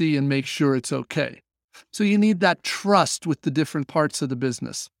can see and make sure it's okay. So you need that trust with the different parts of the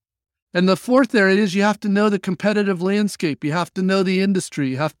business. And the fourth area is you have to know the competitive landscape. You have to know the industry.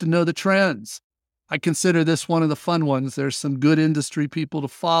 You have to know the trends. I consider this one of the fun ones. There's some good industry people to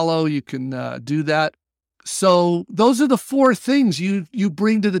follow. You can do that. So those are the 4 things you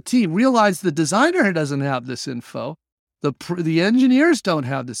bring to the team. Realize the designer doesn't have this info. The engineers don't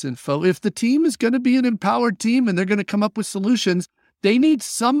have this info. If the team is going to be an empowered team and they're going to come up with solutions, they need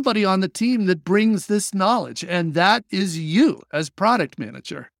somebody on the team that brings this knowledge. And that is you as product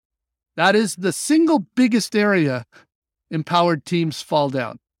manager. That is the single biggest area empowered teams fall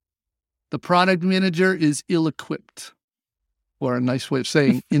down. The product manager is ill-equipped, or a nice way of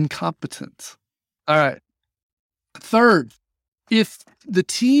saying incompetent. All right. Third, if the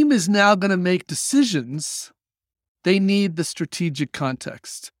team is now going to make decisions, they need the strategic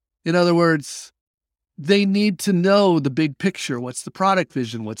context. In other words, they need to know the big picture. What's the product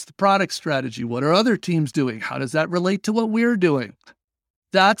vision? What's the product strategy? What are other teams doing? How does that relate to what we're doing?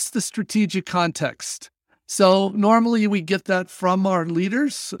 That's the strategic context. So normally we get that from our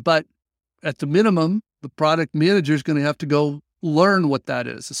leaders, but at the minimum, the product manager is going to have to go learn what that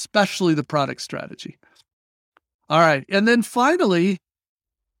is, especially the product strategy. All right. And then finally,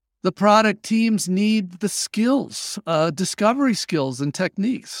 the product teams need the skills, discovery skills and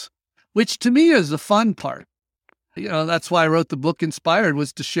techniques, which to me is the fun part. That's why I wrote the book Inspired,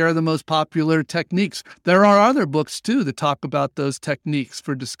 was to share the most popular techniques. There are other books too that talk about those techniques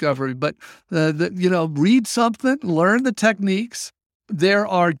for discovery, but read something, learn the techniques. There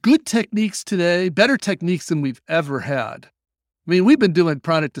are good techniques today, better techniques than we've ever had. I mean, we've been doing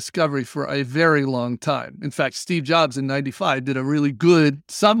product discovery for a very long time. In fact, Steve Jobs in 95 did a really good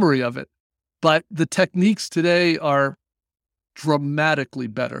summary of it. But the techniques today are dramatically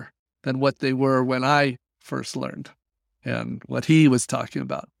better than what they were when I first learned and what he was talking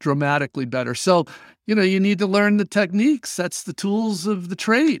about. Dramatically better. So, you need to learn the techniques. That's the tools of the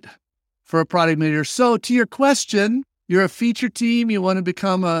trade for a product manager. So to your question, you're a feature team. You want to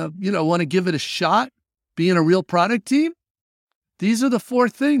become want to give it a shot, being a real product team. These are the 4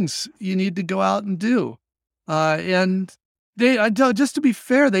 things you need to go out and do. And just to be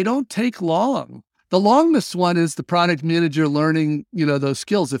fair, they don't take long. The longest one is the product manager learning, those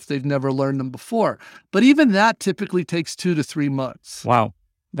skills if they've never learned them before. But even that typically takes 2 to 3 months. Wow.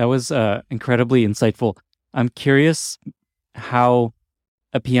 That was incredibly insightful. I'm curious how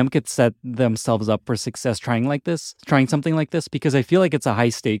a PM could set themselves up for success trying something like this, because I feel like it's a high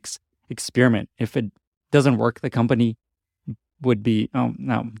stakes experiment. If it doesn't work, the company would be, oh,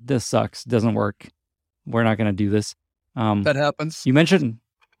 no, this sucks, doesn't work. We're not going to do this. That happens. You mentioned,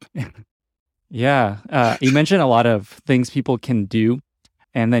 you mentioned a lot of things people can do.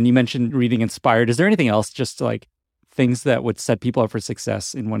 And then you mentioned reading Inspired. Is there anything else, just like things that would set people up for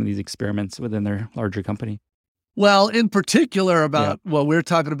success in one of these experiments within their larger company? Well, in particular about what we're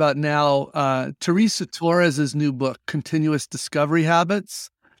talking about now, Teresa Torres's new book, Continuous Discovery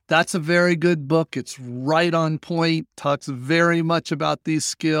Habits. That's a very good book. It's right on point, talks very much about these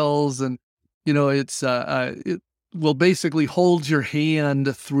skills. And, will basically hold your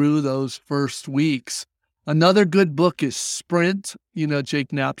hand through those first weeks. Another good book is Sprint,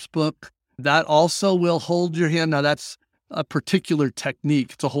 Jake Knapp's book. That also will hold your hand. Now, that's a particular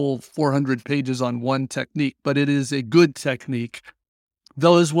technique. It's a whole 400 pages on one technique, but it is a good technique.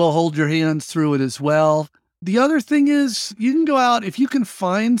 Those will hold your hands through it as well. The other thing is you can go out, if you can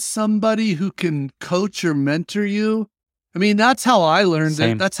find somebody who can coach or mentor you. I mean, that's how I learned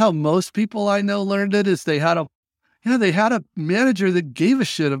it. That's how most people I know learned it, is they had a manager that gave a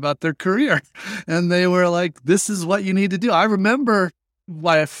shit about their career. And they were like, this is what you need to do. I remember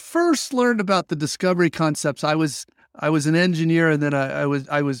when I first learned about the discovery concepts, I was an engineer, and then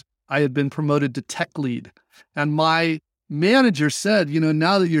I had been promoted to tech lead. And my manager said,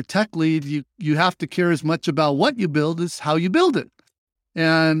 now that you're tech lead, you have to care as much about what you build as how you build it.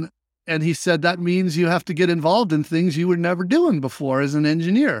 And he said, that means you have to get involved in things you were never doing before as an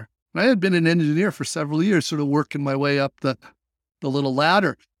engineer. And I had been an engineer for several years, sort of working my way up the little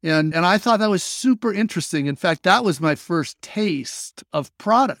ladder. And I thought that was super interesting. In fact, that was my first taste of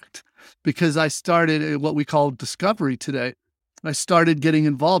product, because I started what we call discovery today. I started getting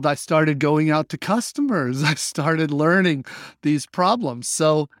involved. I started going out to customers. I started learning these problems.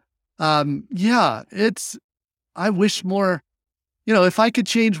 So, I wish more, if I could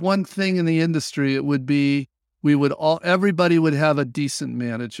change one thing in the industry, it would be everybody would have a decent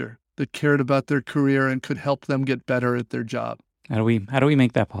manager that cared about their career and could help them get better at their job. How do we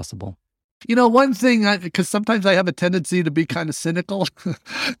make that possible? One thing, because sometimes I have a tendency to be kind of cynical,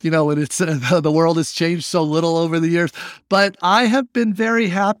 when it's the world has changed so little over the years. But I have been very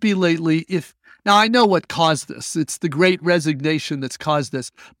happy lately. Now I know what caused this. It's the Great Resignation that's caused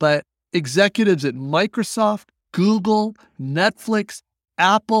this. But executives at Microsoft, Google, Netflix,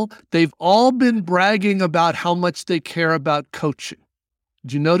 Apple, they've all been bragging about how much they care about coaching.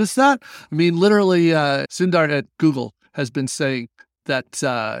 Did you notice that? I mean, literally, Sundar at Google has been saying that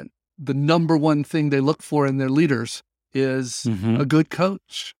the number one thing they look for in their leaders is a good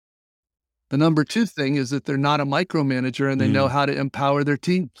coach. The number two thing is that they're not a micromanager and they know how to empower their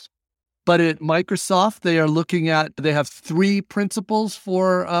teams. But at Microsoft, they have 3 principles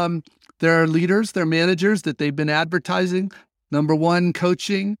for their leaders, their managers, that they've been advertising. Number 1,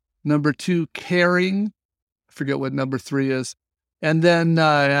 coaching. Number 2, caring. I forget what number 3 is. And then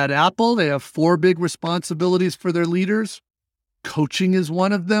at Apple, they have 4 big responsibilities for their leaders. Coaching is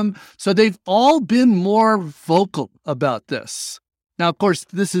one of them. So they've all been more vocal about this. Now, of course,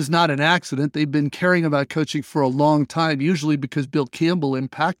 this is not an accident. They've been caring about coaching for a long time, usually because Bill Campbell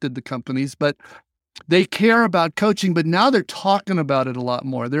impacted the companies, but they care about coaching, but now they're talking about it a lot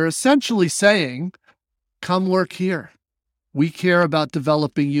more. They're essentially saying, come work here. We care about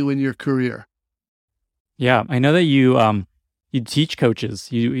developing you in your career. Yeah, I know that you teach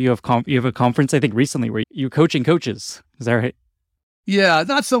coaches. You have a conference, I think, recently where you're coaching coaches. Is that right? Yeah,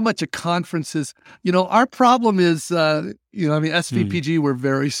 not so much at conferences. Our problem is, SVPG, we're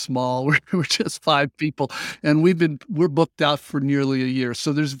very small. We're just 5 people, and we're booked out for nearly a year.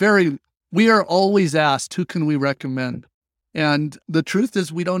 So we are always asked, who can we recommend? And the truth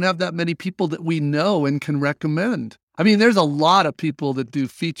is, we don't have that many people that we know and can recommend. I mean, there's a lot of people that do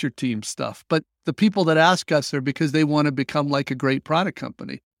feature team stuff, but the people that ask us are because they want to become like a great product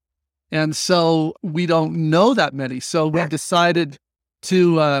company. And so we don't know that many. So we decided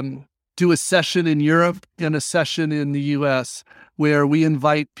to do a session in Europe and a session in the US where we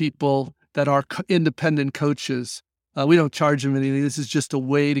invite people that are independent coaches. We don't charge them anything. This is just a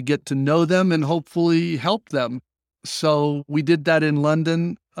way to get to know them and hopefully help them. So we did that in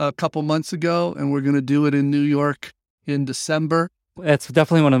London a couple months ago, and we're going to do it in New York in December. That's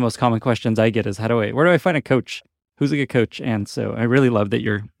definitely one of the most common questions I get is where do I find a coach? Who's a good coach? And so I really love that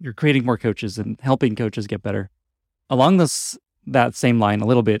you're creating more coaches and helping coaches get better. Along that same line a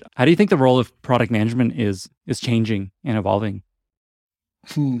little bit, how do you think the role of product management is changing and evolving?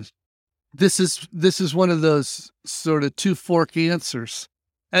 This is one of those sort of 2-fork answers.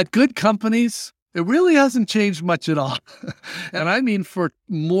 At good companies, it really hasn't changed much at all. And I mean for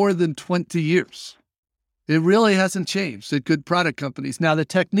more than 20 years. It really hasn't changed at good product companies. Now, the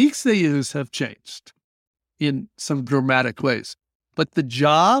techniques they use have changed in some dramatic ways, but the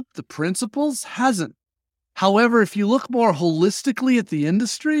job, the principles, hasn't. However, if you look more holistically at the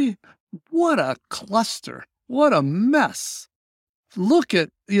industry, what a cluster, what a mess. Look at,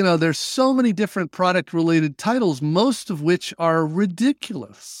 there's so many different product-related titles, most of which are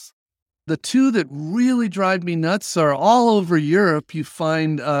ridiculous. The 2 that really drive me nuts are all over Europe. You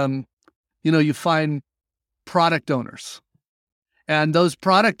find product owners. And those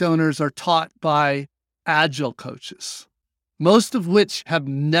product owners are taught by agile coaches, most of which have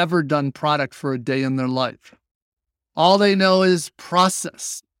never done product for a day in their life. All they know is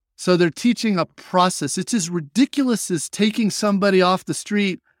process. So they're teaching a process. It's as ridiculous as taking somebody off the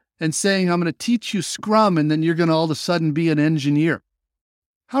street and saying, I'm going to teach you Scrum, and then you're going to all of a sudden be an engineer.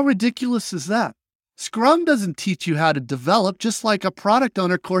 How ridiculous is that? Scrum doesn't teach you how to develop, just like a product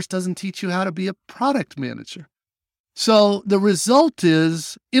owner course doesn't teach you how to be a product manager. So the result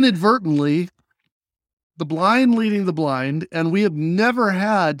is, inadvertently, the blind leading the blind, and we have never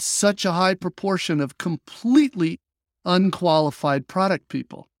had such a high proportion of completely unqualified product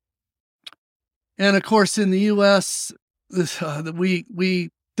people. And of course, in the U.S., we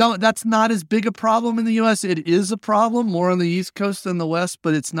don't. That's not as big a problem in the U.S. It is a problem more on the East Coast than the West,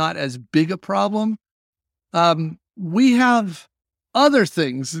 but it's not as big a problem. We have other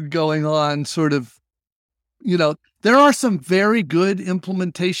things going on, sort of. There are some very good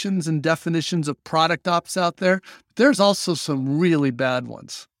implementations and definitions of product ops out there. But there's also some really bad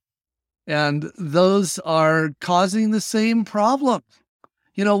ones, and those are causing the same problem.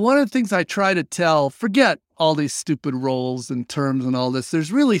 One of the things I try to tell, forget all these stupid roles and terms and all this.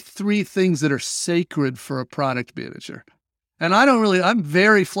 There's really 3 things that are sacred for a product manager. And I'm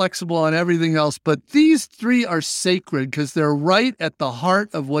very flexible on everything else, but these 3 are sacred because they're right at the heart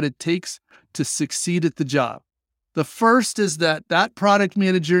of what it takes to succeed at the job. The first is that product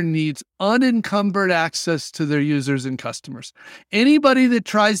manager needs unencumbered access to their users and customers. Anybody that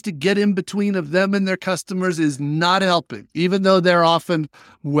tries to get in between of them and their customers is not helping, even though they're often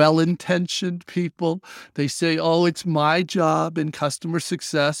well-intentioned people. They say, oh, it's my job in customer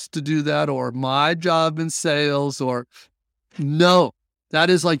success to do that, or my job in sales, or no. That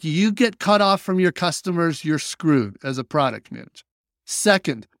is like, you get cut off from your customers, you're screwed as a product manager.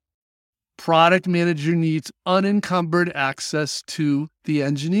 Second, product manager needs unencumbered access to the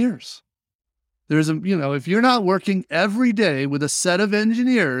engineers. If you're not working every day with a set of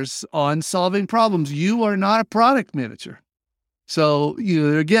engineers on solving problems, you are not a product manager. So,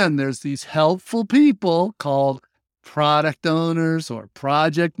 again, there's these helpful people called product owners or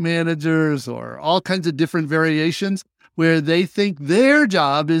project managers or all kinds of different variations where they think their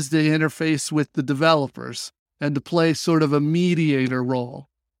job is to interface with the developers and to play sort of a mediator role.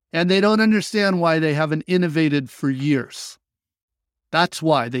 And they don't understand why they haven't innovated for years. That's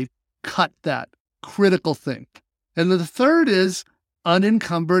why they cut that critical thing. And the third is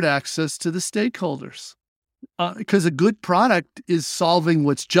unencumbered access to the stakeholders. Because a good product is solving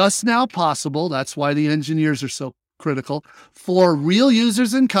what's just now possible. That's why the engineers are so critical. For real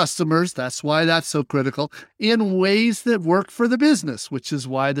users and customers, that's why that's so critical. In ways that work for the business, which is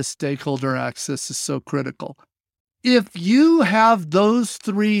why the stakeholder access is so critical. If you have those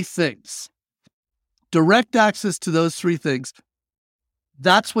 3 things, direct access to those 3 things,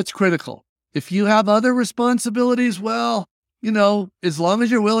 that's what's critical. If you have other responsibilities, well, as long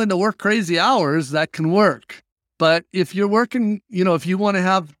as you're willing to work crazy hours, that can work. But if you're working, if you want to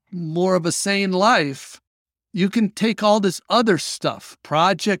have more of a sane life, you can take all this other stuff,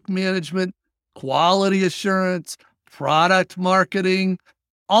 project management, quality assurance, product marketing,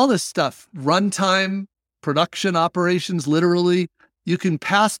 all this stuff, runtime, production operations, literally, you can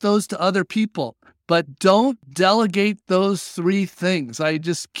pass those to other people, but don't delegate those 3 things. I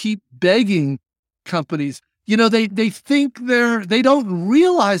just keep begging companies, they think they don't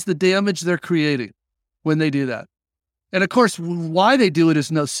realize the damage they're creating when they do that. And of course, why they do it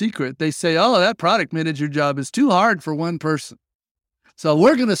is no secret. They say, oh, that product manager job is too hard for one person, so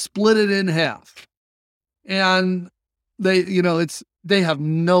we're going to split it in half. And they have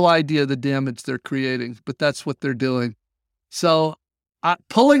no idea the damage they're creating, but that's what they're doing. So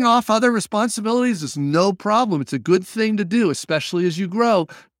pulling off other responsibilities is no problem. It's a good thing to do, especially as you grow,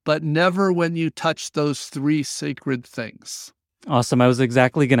 but never when you touch those 3 sacred things. Awesome. I was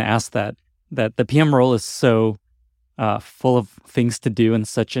exactly going to ask that the PM role is so full of things to do and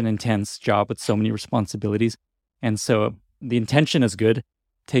such an intense job with so many responsibilities. And so the intention is good.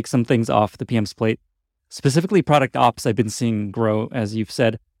 Take some things off the PM's plate. Specifically, product ops, I've been seeing grow, as you've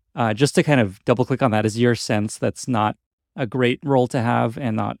said. Just to kind of double click on that, is your sense that's not a great role to have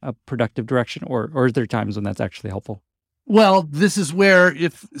and not a productive direction, or is there times when that's actually helpful? Well, this is where,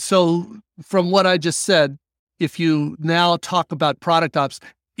 from what I just said, if you now talk about product ops,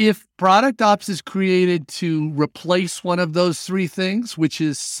 if product ops is created to replace one of those 3 things, which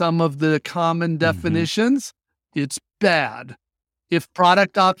is some of the common definitions, it's bad. If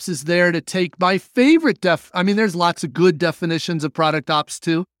product ops is there to take my favorite there's lots of good definitions of product ops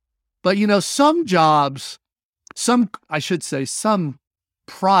too, but some jobs, some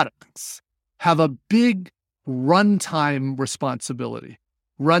products have a big runtime responsibility,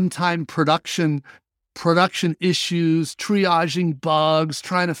 runtime production issues, triaging bugs,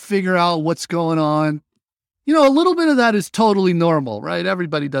 trying to figure out what's going on. A little bit of that is totally normal, right?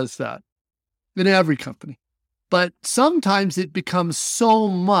 Everybody does that in every company. But sometimes it becomes so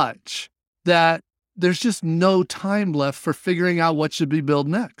much that there's just no time left for figuring out what should be built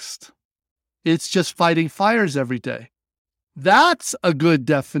next. It's just fighting fires every day. That's a good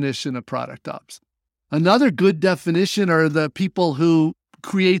definition of product ops. Another good definition are the people who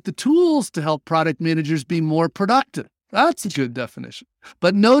create the tools to help product managers be more productive. That's a good definition.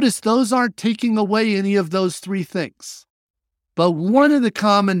 But notice those aren't taking away any of those three things. But one of the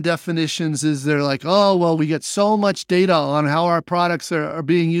common definitions is they're like, oh, well, we get so much data on how our products are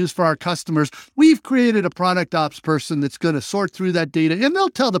being used for our customers. We've created a product ops person that's going to sort through that data, and they'll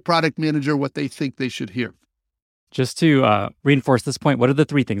tell the product manager what they think they should hear. Just to reinforce this point, what are the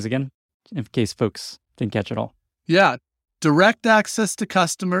three things again, in case folks didn't catch it all? Yeah. Direct access to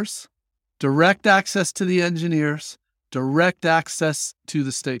customers, direct access to the engineers, direct access to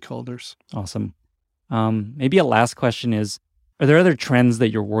the stakeholders. Awesome. Maybe a last question is, are there other trends that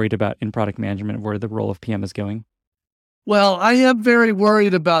you're worried about in product management where the role of PM is going? Well, I am very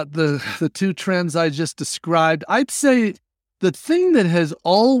worried about the two trends I just described. I'd say the thing that has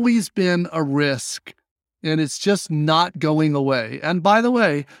always been a risk, and it's just not going away. And by the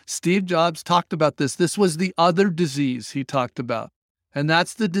way, Steve Jobs talked about this. This was the other disease he talked about. And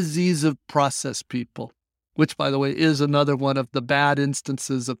that's the disease of process people, which, by the way, is another one of the bad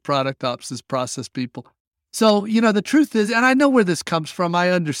instances of product ops is process people. So, the truth is, and I know where this comes from, I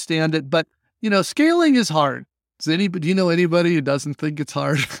understand it, but, scaling is hard. Do you know anybody who doesn't think it's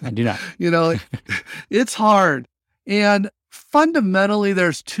hard? I do not. It's hard. And fundamentally,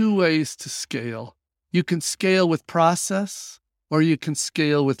 there's two ways to scale. You can scale with process or you can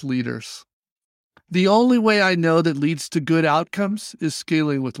scale with leaders. The only way I know that leads to good outcomes is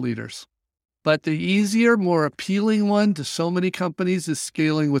scaling with leaders. But the easier, more appealing one to so many companies is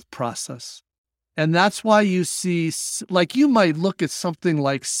scaling with process. And that's why you see, like you might look at something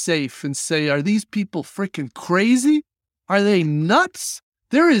like SAFe and say, are these people freaking crazy? Are they nuts?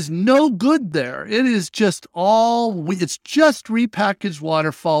 There is no good there. It is just it's just repackaged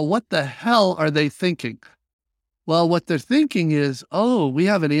waterfall. What the hell are they thinking? Well, what they're thinking is, we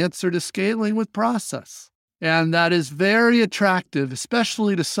have an answer to scaling with process. And that is very attractive,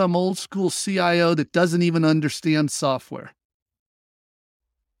 especially to some old school CIO that doesn't even understand software.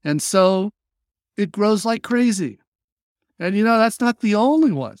 And so it grows like crazy. And, that's not the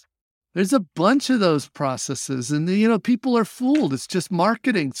only one. There's a bunch of those processes and, people are fooled. It's just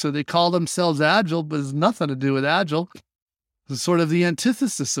marketing. So they call themselves agile, but it's nothing to do with agile. It's sort of the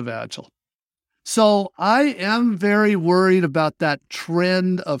antithesis of agile. So I am very worried about that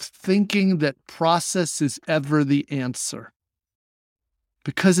trend of thinking that process is ever the answer,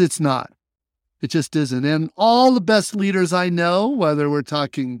 because it's not. It just isn't. And all the best leaders I know, whether we're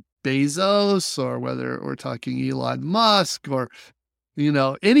talking Bezos or whether we're talking Elon Musk or,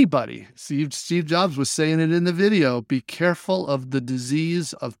 anybody, Steve Jobs was saying it in the video, be careful of the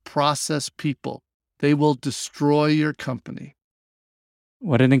disease of process people. They will destroy your company.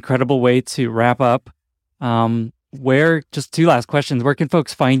 What an incredible way to wrap up. Just two last questions. Where can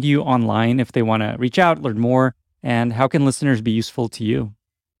folks find you online if they want to reach out, learn more, and how can listeners be useful to you?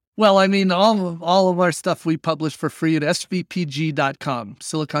 Well, all of our stuff we publish for free at svpg.com,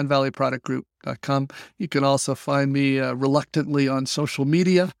 SiliconValleyProductGroup.com. You can also find me reluctantly on social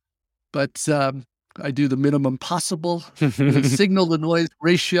media, but I do the minimum possible. The signal-to-noise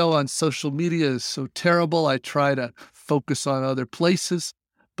ratio on social media is so terrible. I try to focus on other places,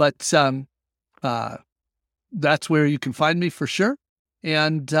 but that's where you can find me for sure.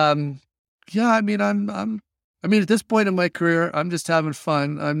 And at this point in my career, I'm just having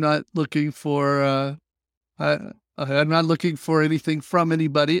fun. I'm not looking for I'm not looking for anything from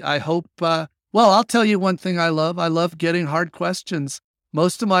anybody. I hope. I'll tell you one thing I love. I love getting hard questions.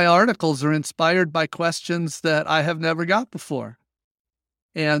 Most of my articles are inspired by questions that I have never got before.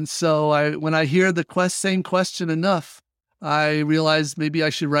 And so when I hear the same question enough, I realize maybe I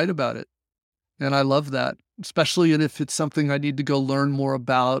should write about it. And I love that, especially if it's something I need to go learn more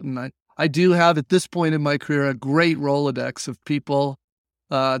about. And I do have, at this point in my career, a great Rolodex of people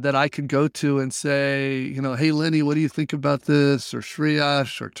that I can go to and say, hey, Lenny, what do you think about this? Or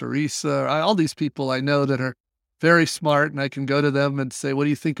Shreyash or Teresa, all these people I know that are very smart, and I can go to them and say, what do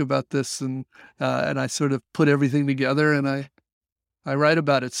you think about this? And I sort of put everything together and I write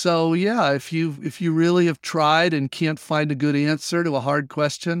about it. So yeah, if you really have tried and can't find a good answer to a hard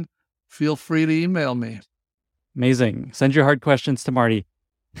question, feel free to email me. Amazing. Send your hard questions to Marty.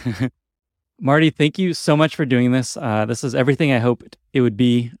 Marty, thank you so much for doing this. This is everything I hoped it would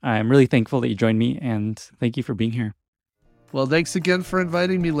be. I'm really thankful that you joined me, and thank you for being here. Well, thanks again for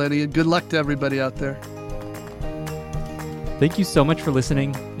inviting me, Lenny, and good luck to everybody out there. Thank you so much for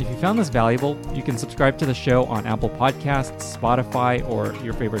listening. If you found this valuable, you can subscribe to the show on Apple Podcasts, Spotify, or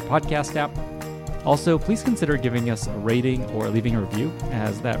your favorite podcast app. Also, please consider giving us a rating or leaving a review,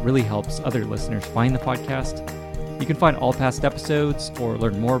 as that really helps other listeners find the podcast. You can find all past episodes or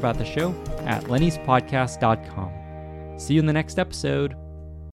learn more about the show at lennyspodcast.com. See you in the next episode.